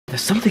There's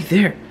something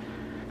there.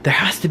 There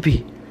has to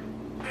be.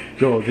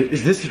 Yo,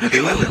 is this a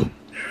thing? Oh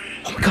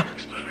my god.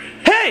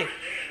 Hey!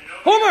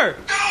 Homer!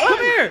 Come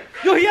here!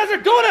 Yo, he has our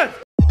donuts!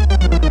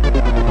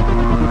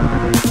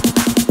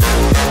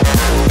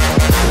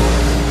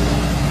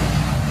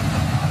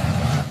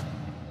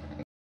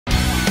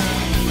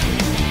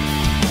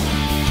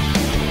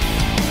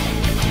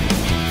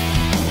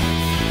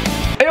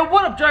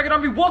 What up, Dragon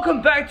Army?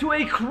 Welcome back to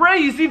a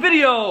crazy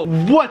video.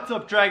 What's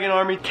up, Dragon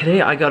Army?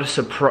 Today I got a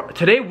surprise.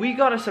 Today we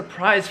got a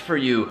surprise for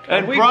you,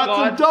 and we brought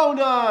some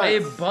donuts. A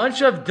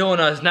bunch of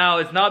donuts. Now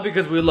it's not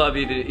because we love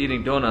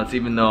eating donuts,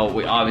 even though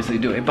we obviously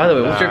do. And by the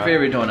way, what's your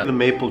favorite donut? The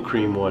maple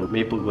cream one,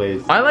 maple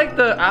glaze. I like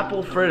the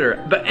apple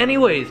fritter. But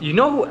anyways, you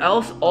know who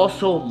else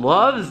also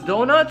loves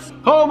donuts?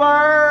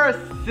 Homer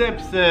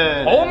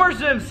Simpson. Homer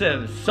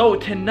Simpson. So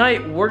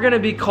tonight we're gonna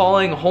be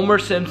calling Homer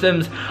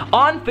Simpson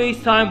on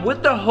FaceTime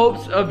with the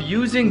hopes of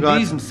using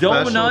these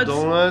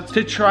donuts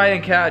to try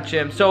and catch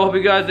him. So I hope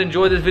you guys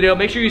enjoy this video.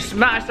 Make sure you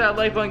smash that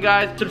like button,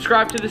 guys.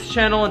 Subscribe to this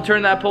channel and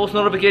turn that post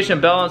notification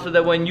bell on so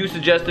that when you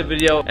suggest a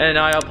video and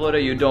I upload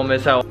it, you don't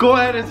miss out. Go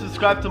ahead and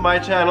subscribe to my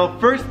channel.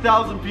 First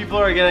 1,000 people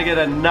are gonna get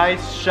a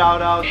nice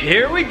shout out.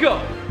 Here we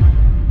go.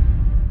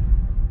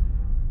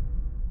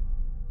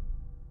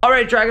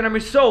 Alright, Dragon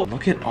Army, so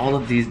look at all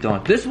of these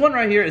donuts. This one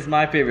right here is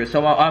my favorite,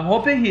 so I'm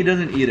hoping he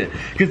doesn't eat it,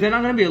 because then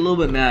I'm gonna be a little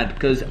bit mad,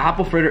 because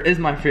apple fritter is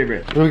my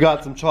favorite. We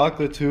got some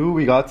chocolate too,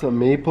 we got some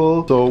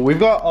maple, so we've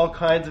got all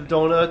kinds of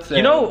donuts.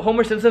 You know,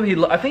 Homer Simpson,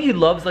 I think he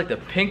loves like the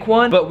pink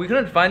one, but we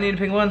couldn't find any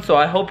pink ones, so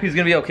I hope he's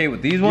gonna be okay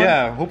with these ones.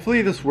 Yeah,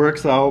 hopefully this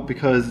works out,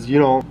 because, you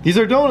know, these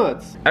are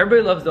donuts.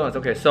 Everybody loves donuts.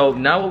 Okay, so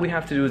now what we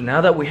have to do is, now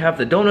that we have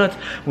the donuts,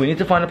 we need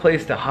to find a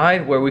place to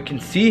hide where we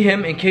can see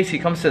him in case he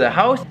comes to the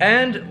house,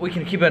 and we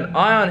can keep an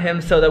eye on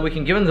him so that we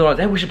can give him the donuts.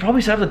 Hey, we should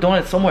probably set up the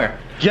donuts somewhere.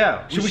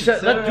 Yeah, should we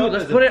set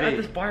let's put it at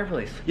this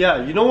fireplace.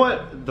 Yeah, you know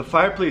what? The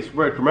fireplace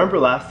worked. Remember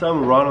last time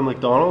with Ronald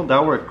McDonald?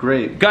 That worked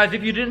great. Guys,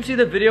 if you didn't see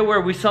the video where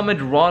we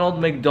summoned Ronald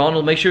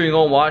McDonald, make sure you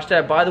go and watch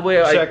that. By the way,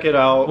 check it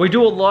out. We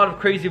do a lot of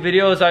crazy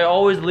videos. I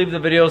always leave the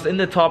videos in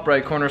the top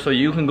right corner so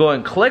you can go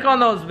and click on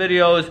those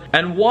videos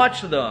and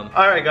watch them.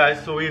 Alright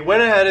guys, so we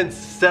went ahead and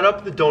set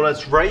up the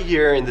donuts right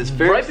here in this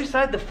right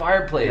beside the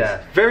fireplace.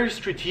 Yeah, very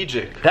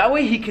strategic. That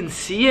way he can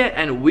see it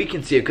and we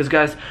can see it. Because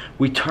guys,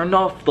 we turned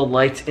off the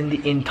lights in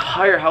the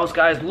entire house,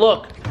 guys.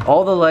 Look,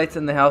 all the lights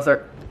in the house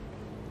are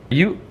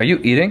you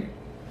eating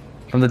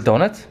from the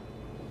donuts?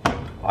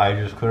 I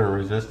just couldn't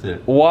resist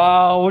it.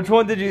 Wow, which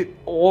one did you?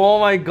 Oh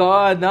my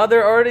god, now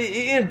they're already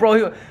eating,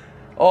 bro.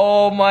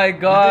 Oh my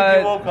god. You think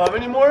he won't come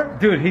anymore?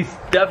 Dude, he's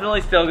definitely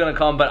still gonna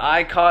come, but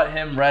I caught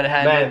him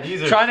red-handed. Man,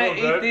 these are trying so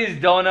to good. eat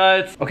these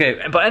donuts. Okay,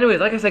 but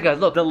anyways, like I said, guys,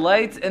 look, the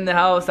lights in the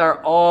house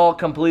are all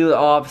completely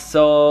off,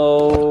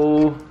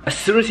 so as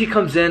soon as he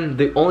comes in,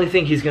 the only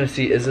thing he's gonna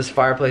see is this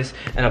fireplace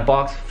and a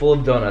box full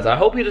of donuts. I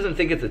hope he doesn't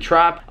think it's a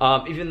trap,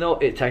 even though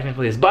it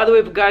technically is. By the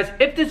way, guys,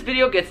 if this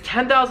video gets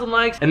 10,000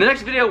 likes, in the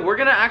next video, we're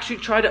gonna actually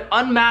try to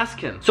unmask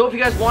him. So if you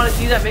guys wanna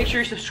see that, make sure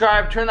you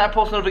subscribe, turn that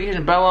post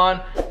notification bell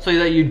on so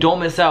that you don't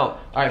miss out.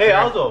 All right, hey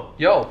Aldo.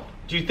 Yo.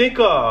 Do you think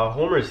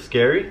Homer is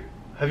scary?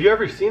 Have you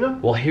ever seen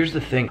him? Well, here's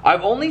the thing.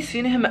 I've only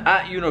seen him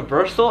at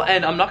Universal,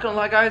 and I'm not gonna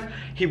lie, guys,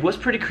 he was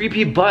pretty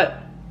creepy,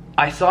 but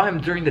I saw him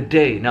during the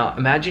day. Now,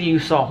 imagine you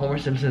saw Homer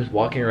Simpson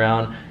walking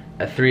around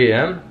at 3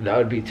 a.m. That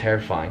would be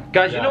terrifying.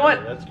 Guys, you know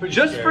what? That's pretty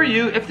Just scary. for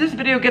you, if this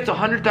video gets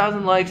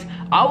 100,000 likes,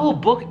 I will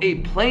book a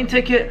plane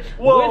ticket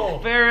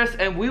with Ferris,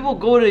 and we will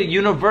go to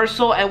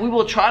Universal, and we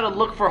will try to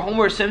look for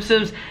Homer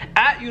Simpsons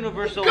at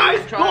Universal.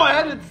 Guys, go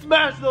ahead and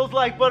smash those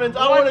like buttons.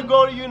 I want to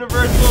go to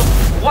Universal.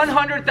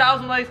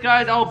 100,000 likes,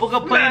 guys. I will book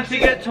a plane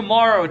ticket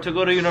tomorrow to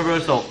go to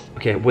Universal.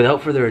 Okay,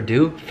 without further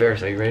ado,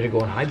 Ferris, are you ready to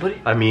go and hide,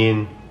 buddy? I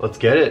mean, let's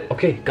get it.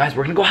 Okay, guys,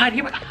 we're gonna go hide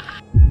here.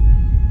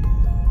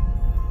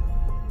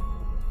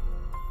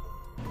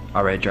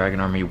 Alright, Dragon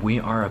Army,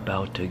 we are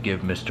about to give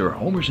Mr.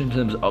 Homer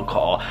Simpson a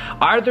call.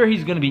 Either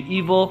he's gonna be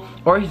evil,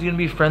 or he's gonna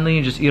be friendly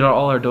and just eat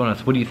all our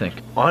donuts. What do you think?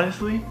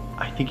 Honestly,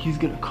 I think he's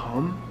gonna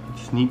come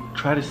and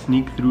try to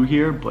sneak through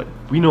here, but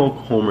we know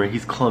Homer,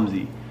 he's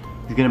clumsy.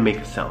 He's gonna make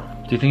a sound.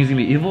 Do you think he's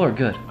gonna be evil or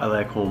good? I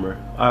like Homer.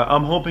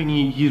 I'm hoping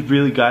he's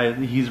really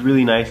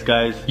nice,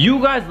 guys.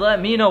 You guys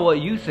let me know what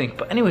you think.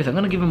 But anyways, I'm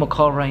gonna give him a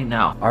call right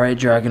now. Alright,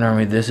 Dragon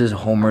Army, this is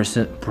Homer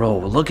Simpson.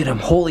 Bro, look at him.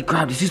 Holy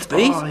crap, do you see his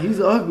face? Oh, he's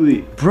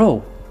ugly.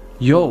 Bro.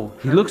 Yo,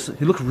 he looks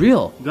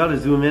real. You gotta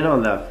zoom in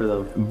on that for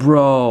them.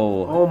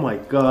 Bro. Oh my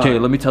god. Okay,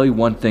 let me tell you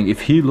one thing.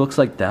 If he looks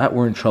like that,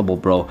 we're in trouble,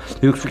 bro.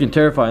 He looks freaking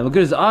terrifying. Look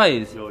at his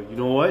eyes. Yo, you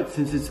know what?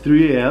 Since it's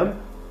 3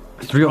 a.m.,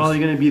 it's probably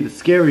gonna be the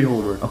scary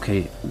Homer.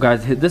 Okay,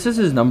 guys, this is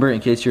his number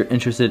in case you're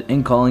interested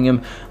in calling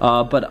him.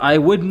 But I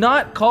would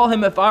not call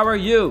him if I were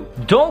you.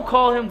 Don't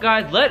call him,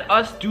 guys. Let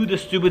us do the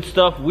stupid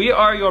stuff. We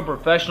are your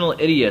professional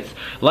idiots.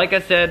 Like I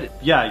said.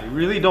 Yeah, you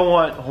really don't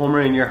want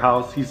Homer in your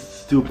house. He's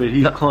stupid.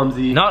 He's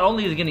clumsy. Not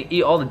only is he gonna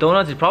eat all the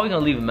donuts, he's probably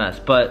gonna leave a mess.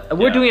 But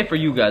we're doing it for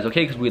you guys,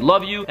 okay? Because we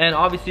love you, and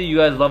obviously you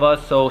guys love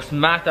us. So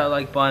smash that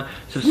like button.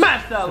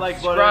 Smash that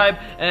like button. Subscribe,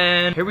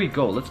 and here we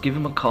go. Let's give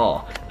him a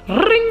call.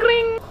 Ring,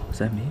 ring. Is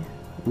that me?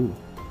 Ooh.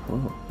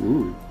 Oh.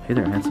 Ooh. Hey. Hey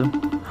there, handsome.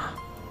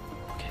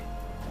 Okay.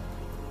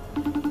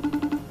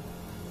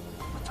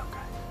 What's up,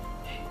 guys?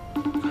 Hey,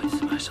 guys,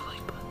 smash the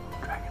like button.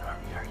 Dragon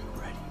Army, are you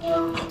ready?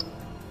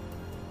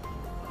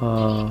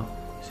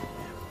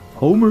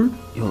 Homer.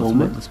 Yo,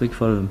 let's make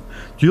fun of him.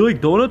 Do you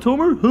like donuts,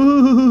 Homer?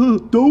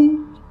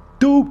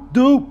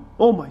 Dope.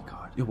 Oh my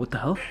god. Yo, what the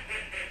hell?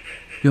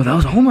 Yo, that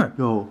was Homer.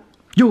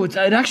 Yo, it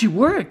actually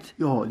worked.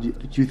 Yo, do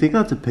you think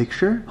that's a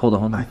picture? Hold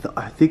on. I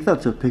think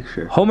that's a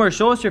picture. Homer,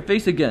 show us your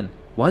face again.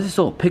 Why is it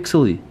so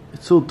pixely?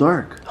 It's so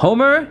dark.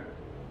 Homer?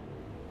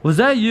 Was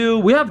that you?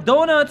 We have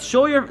donuts.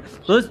 Show your...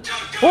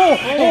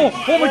 Oh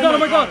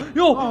my god.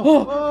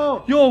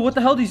 Yo, what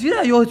the hell? Do you see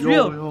that? Yo, it's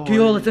real. Okay,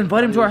 let's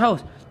invite him to our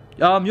house.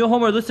 Yo,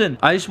 Homer, listen.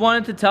 I just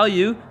wanted to tell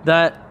you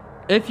that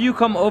if you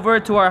come over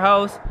to our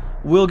house,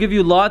 we'll give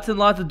you lots and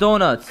lots of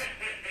donuts.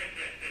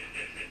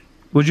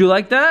 Would you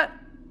like that?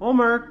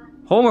 Homer,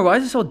 why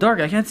is it so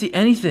dark? I can't see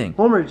anything.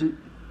 Homer,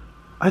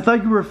 I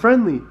thought you were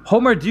friendly.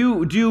 Homer,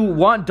 do you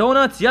want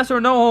donuts? Yes or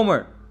no,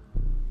 Homer?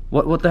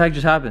 What the heck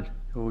just happened?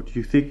 Oh, do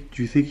you think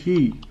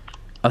he...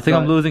 I think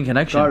I'm losing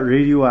connection. Got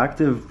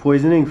radioactive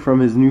poisoning from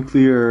his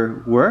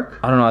nuclear work?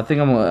 I don't know. I think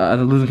I'm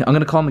losing. I'm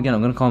gonna call him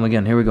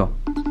again. Here we go.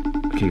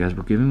 Okay, guys,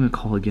 we're giving him a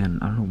call again.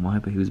 I don't know why,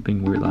 but he was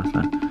being weird last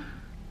time.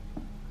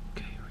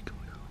 Okay, here we go.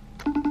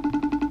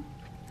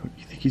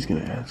 You think he's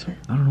gonna answer?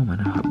 I don't know, man.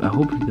 I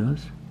hope he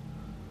does.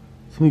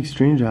 Something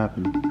strange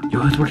happened.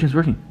 Yo, it's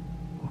working.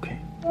 Okay.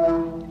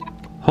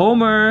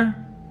 Homer.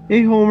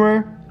 Hey,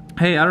 Homer.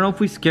 Hey, I don't know if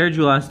we scared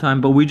you last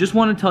time, but we just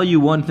want to tell you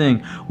one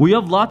thing. We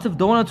have lots of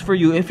donuts for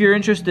you if you're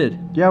interested.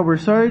 Yeah, we're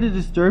sorry to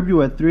disturb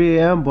you at 3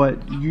 a.m.,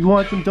 but you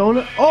want some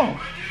donuts?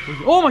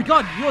 Oh my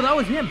god, yo, that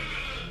was him.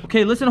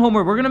 Okay, listen,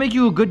 Homer, we're gonna make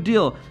you a good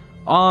deal.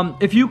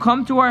 If you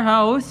come to our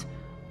house,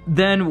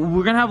 then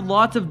we're gonna have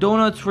lots of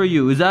donuts for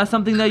you. Is that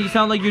something that you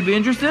sound like you'd be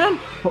interested in?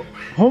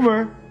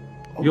 Homer.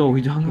 Yo,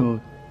 he hung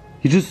up.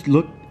 He just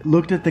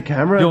looked at the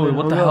camera. Yo,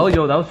 what the hell?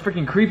 Yo, that was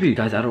freaking creepy.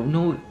 Guys, I don't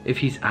know if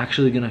he's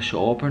actually gonna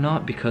show up or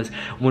not, because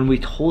when we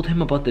told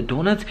him about the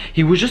donuts,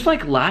 he was just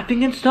like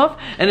laughing and stuff.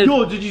 And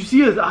yo, did you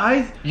see his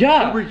eyes?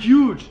 Yeah. They were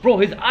huge. Bro,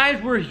 his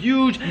eyes were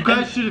huge. You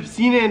guys should have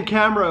seen it in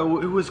camera.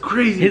 It was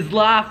crazy. His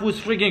laugh was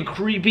freaking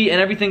creepy and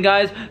everything,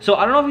 guys. So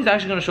I don't know if he's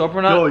actually gonna show up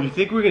or not. Yo, you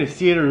think we're gonna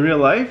see it in real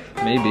life?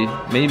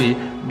 Maybe.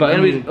 But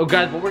anyways,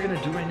 guys, what we're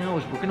gonna do right now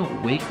is we're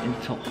gonna wait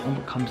until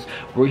Homer comes.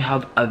 We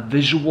have a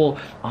visual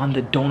on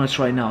the donuts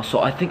right now. So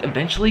I think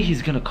eventually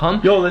he's gonna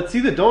come. Yo, let's see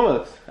the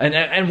donuts.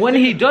 And when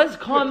he does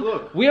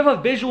come, we have a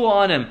visual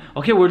on him.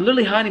 Okay, we're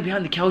literally hiding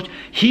behind the couch.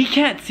 He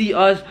can't see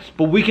us,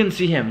 but we can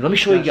see him. Let me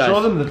show you guys.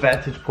 Show them the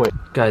vantage point.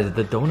 Guys,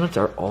 the donuts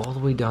are all the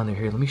way down there.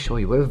 Here, let me show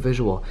you. We have a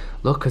visual.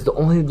 Look, because the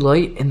only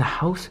light in the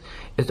house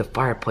is the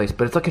fireplace,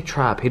 but it's like a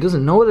trap. He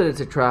doesn't know that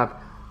it's a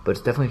trap, but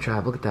it's definitely a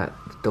trap. Look at that.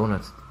 The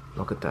donuts.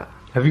 Look at that.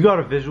 Have you got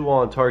a visual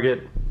on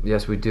target?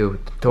 Yes, we do.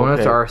 The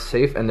donuts are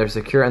safe and they're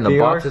secure, and the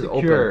box is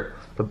open.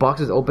 The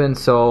box is open,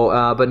 so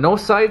but no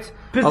sights.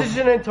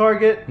 Position and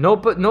target.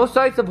 No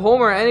sights of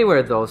Homer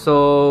anywhere though.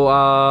 So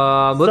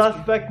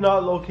suspect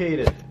not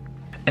located.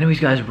 Anyways,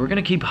 guys, we're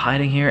gonna keep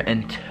hiding here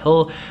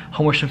until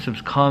Homer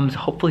Simpsons comes.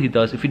 Hopefully he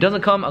does. If he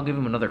doesn't come, I'll give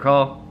him another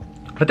call.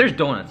 But there's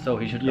donuts, so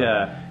he should come.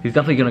 Yeah. He's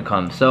definitely gonna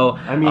come. So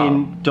I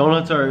mean,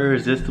 donuts are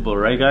irresistible,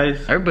 right,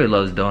 guys? Everybody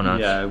loves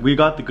donuts. Yeah, we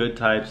got the good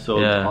types,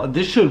 so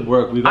this should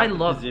work. I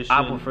love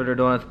apple fritter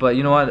donuts, but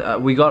you know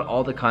what? We got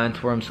all the kinds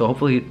for him, so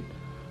hopefully.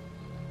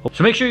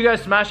 So make sure you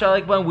guys smash that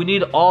like button. We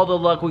need all the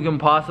luck we can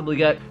possibly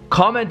get.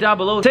 Comment down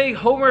below. Say,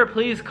 Homer,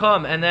 please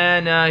come. And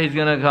then he's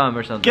gonna come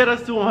or something. Get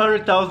us to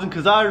 100,000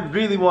 because I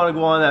really want to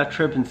go on that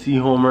trip and see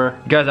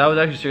Homer. Guys, I was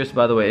actually serious,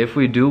 by the way. If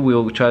we do,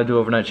 we'll try to do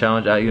overnight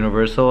challenge at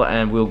Universal.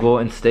 And we'll go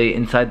and stay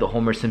inside the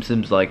Homer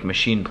Simpsons like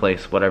machine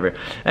place, whatever.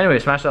 Anyway,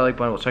 smash that like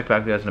button. We'll check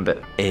back with you guys in a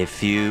bit. A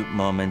few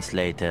moments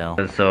later.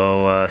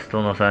 So,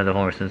 still no signs of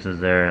Homer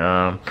Simpsons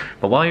there.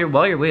 But while you're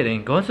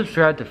waiting, go and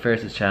subscribe to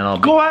Ferris's channel.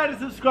 Go ahead and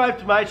subscribe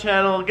to my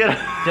channel.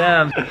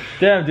 Damn,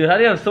 dude, how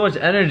do you have so much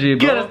energy,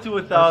 bro? Get us to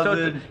 1,000.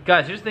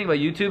 Guys, here's the thing about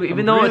YouTube. Even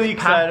I'm though really it's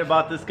excited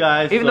about this,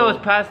 guys. Even though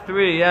it's past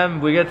 3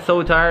 a.m., we get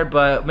so tired.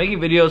 But making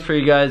videos for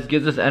you guys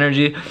gives us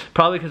energy.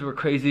 Probably because we're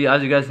crazy.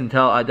 As you guys can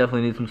tell, I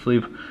definitely need some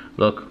sleep.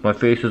 Look, my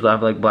face is, I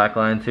have like black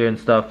lines here and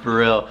stuff. For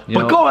real.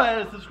 But go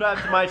ahead and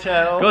subscribe to my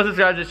channel. Go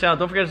subscribe to this channel.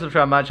 Don't forget to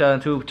subscribe to my channel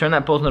too. Turn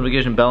that post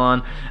notification bell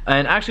on.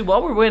 And actually,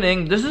 while we're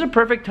waiting, this is a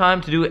perfect time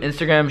to do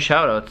Instagram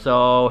shoutouts.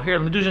 So here,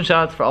 let me do some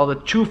shoutouts for all the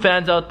true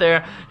fans out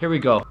there. Here we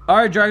go.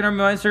 Alright, Dragon Army,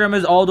 my Instagram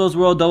is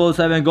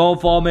AldosWorld007. Go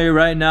and follow me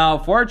right now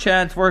for a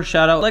chance for a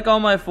shoutout. Like all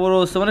my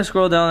photos. So when I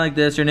scroll down like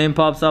this, your name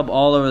pops up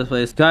all over the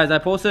place. Guys, I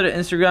posted an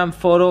Instagram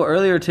photo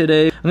earlier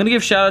today. I'm gonna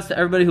give shoutouts to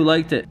everybody who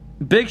liked it.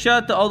 Big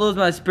shout out to Aldos,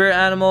 my spirit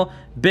animal.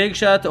 Big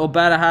shout out to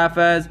Obata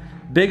Hafez.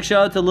 Big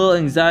shout out to Little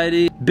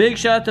Anxiety. Big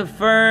shout out to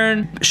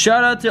Fern.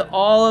 Shout out to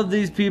all of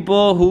these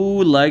people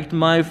who liked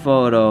my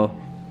photo.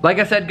 Like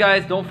I said,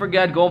 guys, don't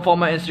forget, go and follow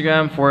my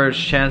Instagram for a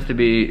chance to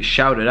be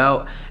shouted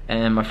out.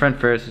 And my friend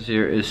Ferris is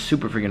here, is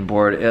super freaking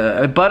bored.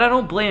 But I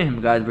don't blame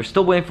him, guys. We're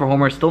still waiting for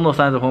Homer. Still no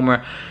signs of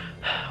Homer.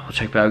 We'll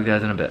check back with you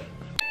guys in a bit.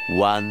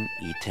 One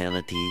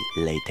eternity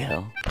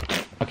later.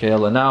 Okay,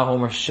 hello. Now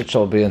Homer shit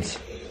show beans.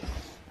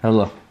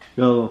 Hello.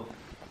 Hello.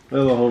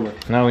 Hello, Homer.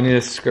 Now we need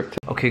a script.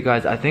 Okay,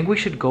 guys, I think we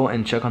should go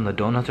and check on the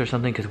donuts or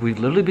something because we've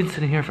literally been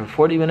sitting here for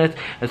 40 minutes.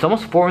 It's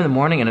almost 4 in the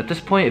morning, and at this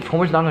point, if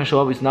Homer's not gonna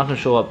show up, he's not gonna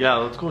show up. Yeah,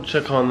 let's go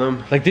check on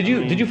them. Like, did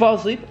you fall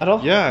asleep at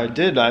all? Yeah, I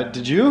did.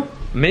 Did you?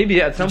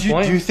 Maybe at some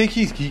point. Do you think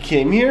he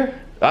came here?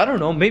 I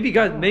don't know. Maybe,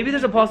 guys, maybe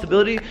there's a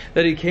possibility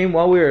that he came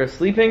while we were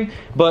sleeping.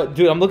 But,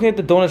 dude, I'm looking at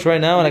the donuts right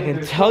now, and I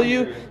can tell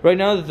you right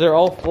now that they're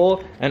all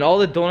full, and all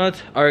the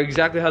donuts are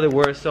exactly how they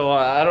were. So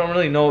I don't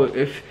really know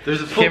if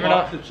there's a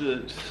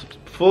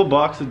full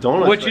box of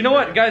donuts. Which, you know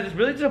what, guys, it's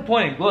really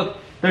disappointing. Look,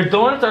 their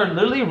donuts are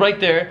literally right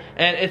there,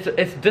 and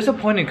it's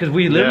disappointing because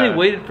we literally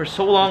waited for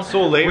so long. It's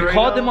so late. We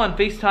called them on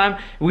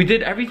FaceTime. We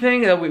did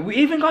everything. We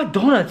even got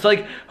donuts.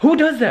 Like, who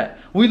does that?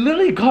 We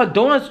literally got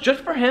donuts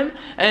just for him,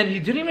 and he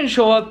didn't even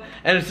show up.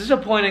 And it's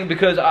disappointing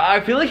because I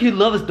feel like he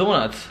loves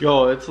donuts.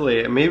 Yo, it's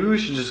late. Maybe we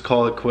should just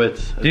call it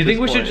quits. Do you think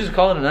we should just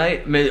call it a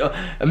night?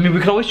 I mean, we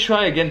could always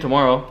try again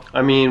tomorrow.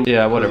 I mean,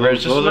 yeah, whatever.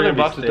 It's just another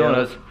box of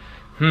donuts.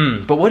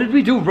 But what did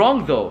we do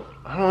wrong though?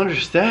 I don't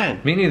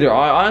understand. Me neither.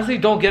 I honestly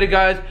don't get it,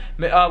 guys.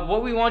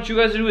 What we want you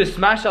guys to do is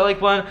smash that like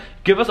button.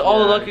 Give us all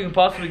the luck you can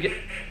possibly get.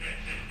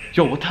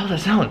 Yo, what the hell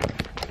is that sound?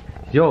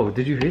 Yo,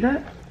 did you hear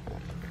that?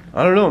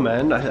 I don't know,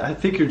 man. I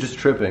think you're just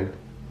tripping.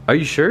 Are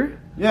you sure?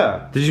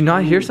 Yeah. Did you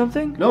not hear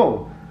something?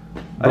 No.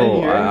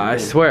 Bro, I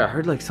swear, I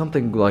heard like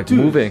something like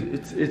moving.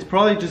 It's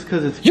probably just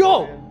because it's...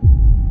 Yo!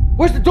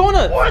 Where's the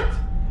donut? What?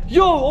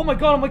 Yo, oh my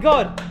god, oh my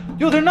god.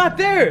 Yo, they're not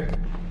there.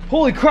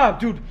 Holy crap,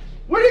 dude.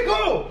 Where'd it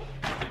go?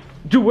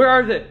 Dude, where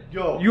are they?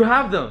 Yo. You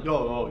have them.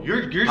 Yo,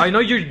 you're I know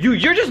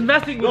you're just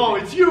messing with me. No,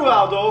 it's you,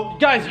 Aldo.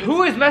 Guys,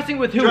 who is messing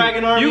with who?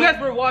 Dragon Army. You guys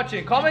were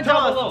watching. Comment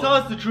down below. Tell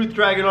us the truth,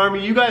 Dragon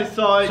Army. You guys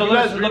saw it. So you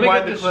guys let me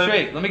get this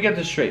straight. Let me get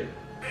this straight.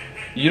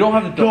 You don't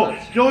have the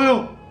donuts.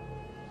 Yo.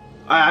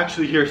 I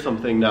actually hear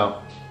something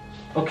now.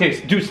 Okay,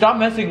 dude, stop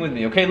messing with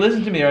me, okay?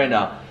 Listen to me right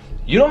now.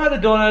 You don't have the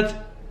donuts.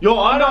 Yo,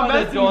 I'm not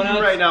messing with you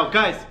right now.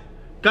 Guys,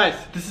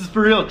 this is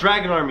for real.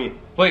 Dragon Army.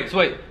 Wait.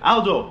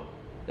 Aldo.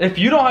 If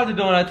you don't have the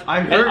donuts,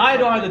 and I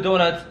don't have the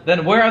donuts,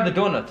 then where are the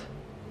donuts?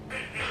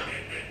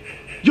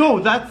 Yo,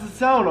 that's the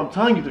sound. I'm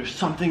telling you, there's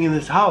something in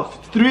this house.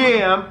 It's 3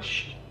 a.m.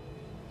 Shh.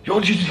 Yo,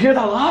 did you just hear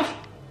that laugh?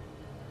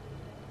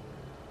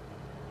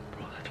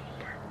 Bro, that's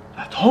Homer.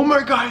 That's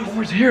Homer, guys.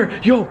 Homer's here.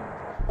 Yo.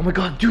 Oh my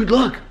god, dude,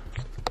 look.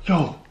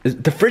 Yo.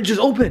 The fridge is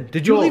open.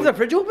 Did you leave the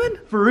fridge open?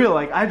 For real,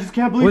 like, I just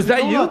can't believe Was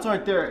that you? donuts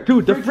aren't there.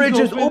 Dude, the fridge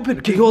is open.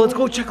 Okay, yo, let's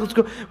go check, let's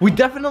go. We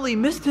definitely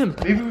missed him.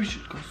 Maybe we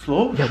should go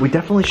slow? Yeah, we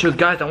definitely should.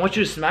 Guys, I want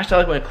you to smash that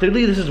like button.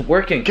 Clearly this is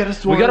working. Get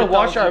us to we gotta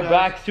watch our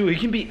backs too. He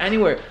can be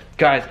anywhere.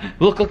 Guys,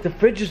 look, the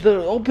fridge is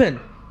open.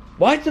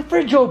 Why is the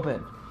fridge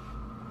open?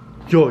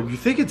 Yo, you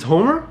think it's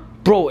Homer?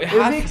 Bro, it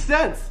makes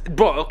sense.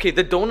 Bro, okay,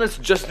 the donuts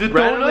just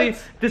randomly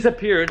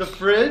disappeared. The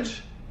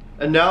fridge,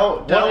 and now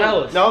what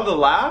else? Now the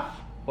laugh?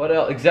 What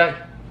else?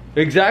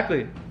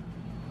 Exactly.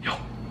 Yo,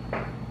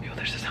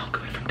 there's a sound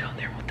coming from down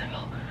there. What the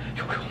hell?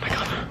 Yo, oh my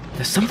god.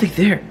 There's something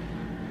there.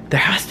 There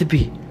has to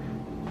be.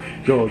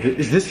 Yo,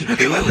 is this your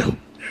Oh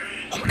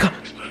my god.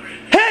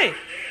 Hey!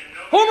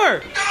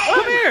 Homer!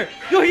 Come here!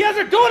 Yo, he has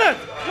our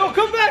donuts! Yo,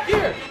 come back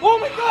here! Oh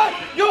my god!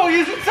 Yo,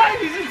 he's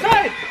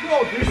inside!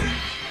 Yo,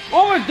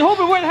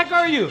 Homer, where the heck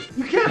are you?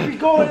 You can't be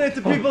going into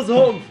people's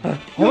homes.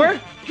 Homer?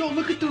 Yo,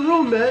 look at the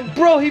room, man.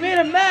 Bro, he made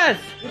a mess.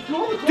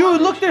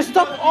 Dude, look, there's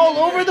stuff all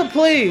over the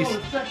place.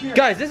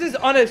 Guys, this is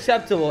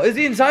unacceptable. Is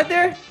he inside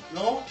there?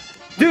 No.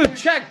 Dude,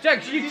 check.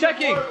 Keep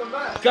checking.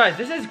 Guys,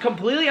 this is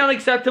completely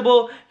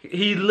unacceptable.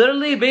 He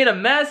literally made a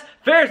mess.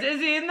 Ferris, is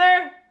he in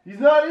there? He's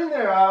not in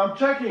there. I'm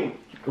checking.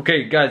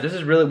 Okay, guys, this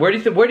is really. Where do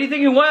you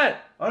think he went?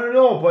 I don't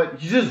know,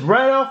 but you just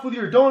ran off with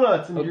your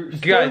donuts and you're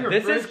guys,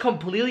 this is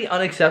completely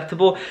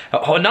unacceptable.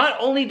 Not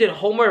only did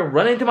Homer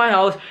run into my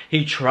house,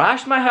 he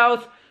trashed my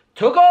house,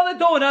 took all the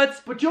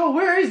donuts. But yo,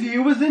 where is he? He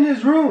was in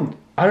his room.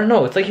 I don't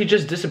know. It's like he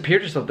just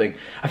disappeared or something.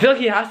 I feel like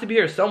he has to be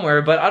here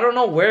somewhere, but I don't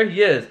know where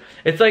he is.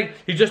 It's like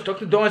he just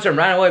took the donuts and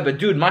ran away. But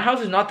dude, my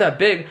house is not that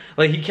big.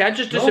 Like he can't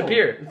just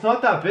disappear. No, it's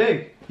not that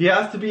big. He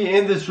has to be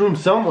in this room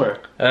somewhere.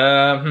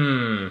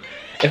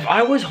 If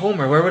I was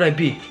Homer, where would I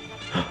be?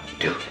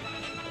 Dude,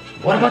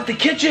 what about the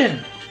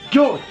kitchen?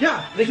 Yo,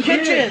 yeah, the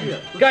kitchen.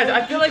 Guys,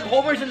 I feel like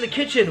Homer's in the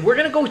kitchen. We're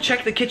gonna go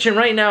check the kitchen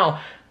right now.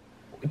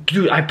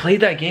 Dude, I played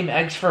that game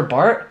Eggs for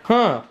Bart.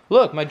 Huh,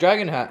 look, my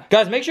dragon hat.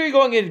 Guys, make sure you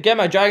go and get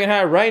my dragon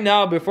hat right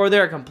now before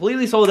they're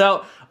completely sold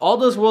out.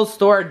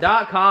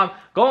 AldosWorldStore.com.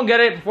 Go and get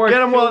it before get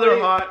them while they're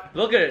hot.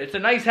 Look at it, it's a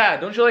nice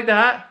hat. Don't you like the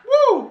hat?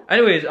 Woo!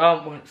 Anyways,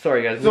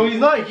 sorry guys. So he's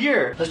not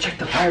here. Let's check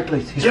the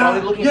fireplace. He's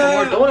probably looking for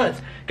more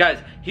donuts. Guys,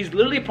 he's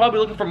literally probably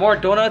looking for more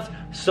donuts.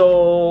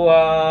 So, let's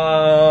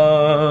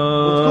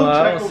go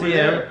check I don't see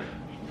him.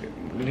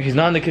 He's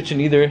not in the kitchen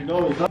either.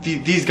 No, he's not.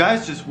 These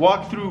guys just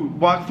walk through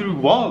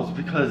walls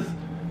because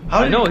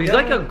I know he's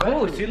like a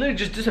ghost. He literally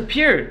just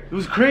disappeared. It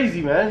was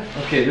crazy, man.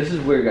 Okay, this is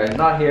weird, guys. He's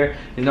not here.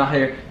 He's not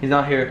here. He's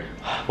not here.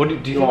 What do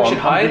you think we should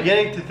hide? I'm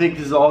beginning to think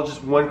this is all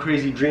just one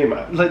crazy dream.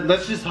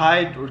 Let's just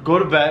hide or go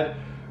to bed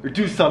or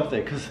do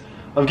something because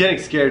I'm getting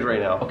scared right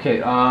now.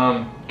 Okay,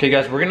 okay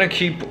guys, we're gonna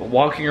keep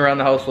walking around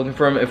the house looking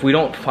for him. If we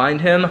don't find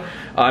him,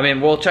 I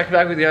mean, we'll check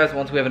back with you guys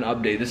once we have an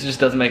update. This just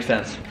doesn't make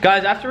sense.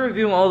 Guys, after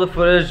reviewing all the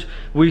footage,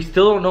 we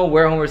still don't know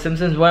where Homer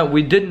Simpson went.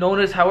 We did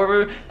notice,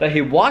 however, that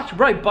he walked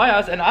right by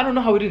us, and I don't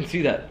know how we didn't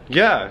see that.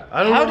 Yeah,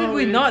 I don't know. How did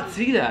we not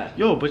see that?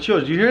 Yo, but yo,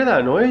 did you hear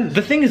that noise?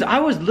 The thing is, I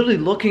was literally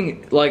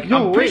looking, like,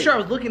 yo, I'm pretty sure I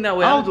was looking that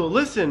way. Aldo,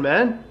 listen,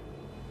 man.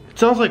 It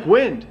sounds like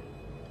wind.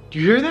 Do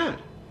you hear that?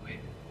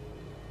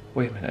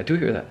 Wait a minute, I do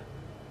hear that.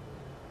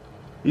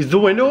 Is the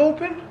window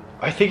open?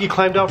 I think he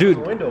climbed out from the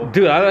window.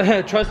 Dude, I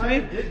don't trust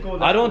me.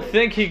 I don't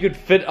think he could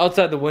fit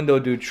outside the window,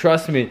 dude.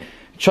 Trust me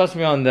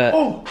on that.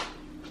 Oh.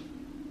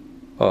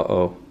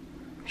 Uh-oh.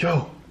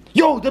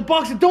 Yo, the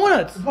box of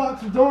donuts. the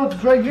box of donuts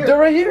is right here. They're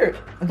right here.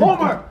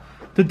 Homer,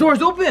 the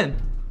door's open.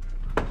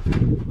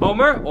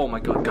 Homer? Oh my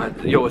God,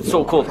 God. Yo, it's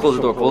so cold. Close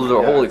the door. Close the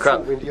door. Holy crap.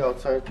 It's so windy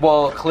outside.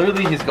 Well,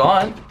 clearly he's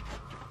gone.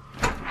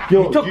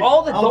 Yo, you took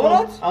all the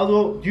donuts?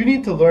 Aldo, you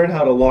need to learn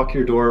how to lock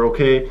your door,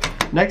 okay?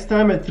 Next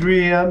time at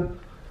 3 a.m.,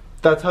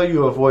 that's how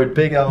you avoid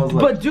big L's.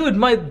 But dude,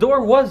 my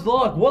door was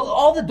locked. Well,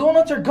 all the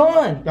donuts are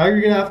gone. Now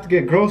you're gonna have to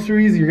get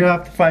groceries. You're gonna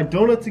have to find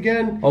donuts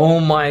again. Oh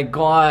my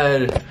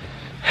God.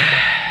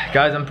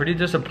 Guys, I'm pretty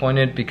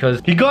disappointed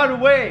because he got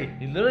away.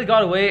 He literally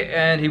got away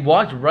and he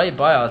walked right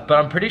by us. But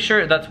I'm pretty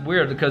sure that's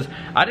weird because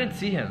I didn't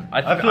see him.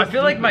 I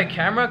feel like my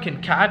camera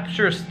can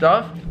capture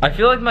stuff. I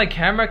feel like my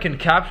camera can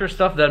capture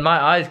stuff that my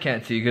eyes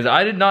can't see because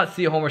I did not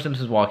see Homer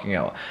Simpson walking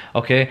out.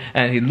 Okay,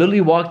 and he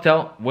literally walked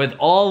out with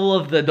all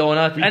of the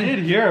donuts. We did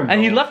hear him.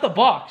 And he left the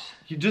box.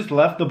 He just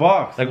left the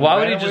box. Like, why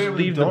would he just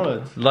leave the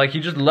donuts? Like, he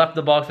just left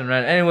the box and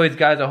ran. Anyways,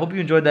 guys, I hope you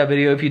enjoyed that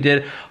video. If you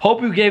did,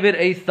 hope you gave it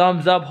a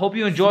thumbs up. Hope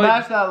you enjoyed.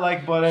 Smash that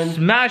like button.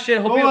 Smash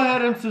it. Go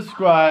ahead and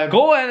subscribe.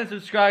 Go ahead and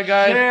subscribe,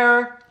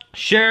 guys.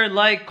 Share,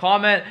 like,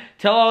 comment.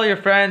 Tell all your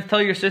friends.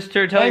 Tell your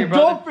sister. Tell your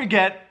brother. Don't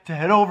forget to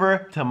head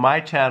over to my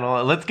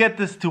channel. Let's get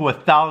this to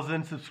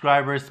 1,000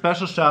 subscribers.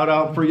 Special shout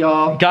out for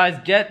y'all. Guys,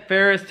 get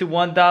Ferris to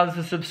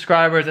 1,000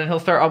 subscribers and he'll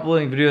start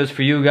uploading videos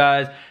for you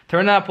guys.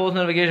 Turn that post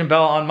notification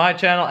bell on my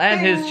channel and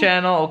his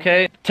channel,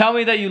 okay? Tell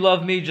me that you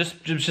love me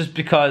just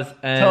because.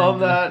 And tell him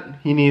that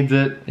he needs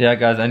it. Yeah,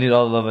 guys, I need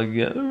all the love I can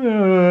get.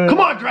 Come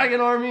on, Dragon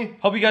Army.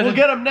 Hope you guys. We'll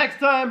get him next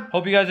time.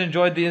 Hope you guys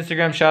enjoyed the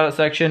Instagram shout out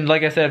section.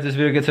 Like I said, if this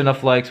video gets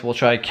enough likes, we'll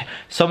try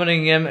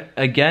summoning him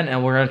again,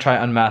 and we're gonna try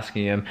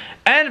unmasking him.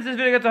 And if this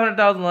video gets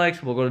 100,000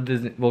 likes, we'll go to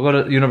Disney. We'll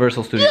go to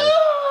Universal Studios.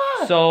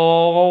 Yeah!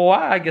 So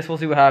I guess we'll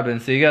see what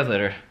happens. See you guys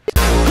later.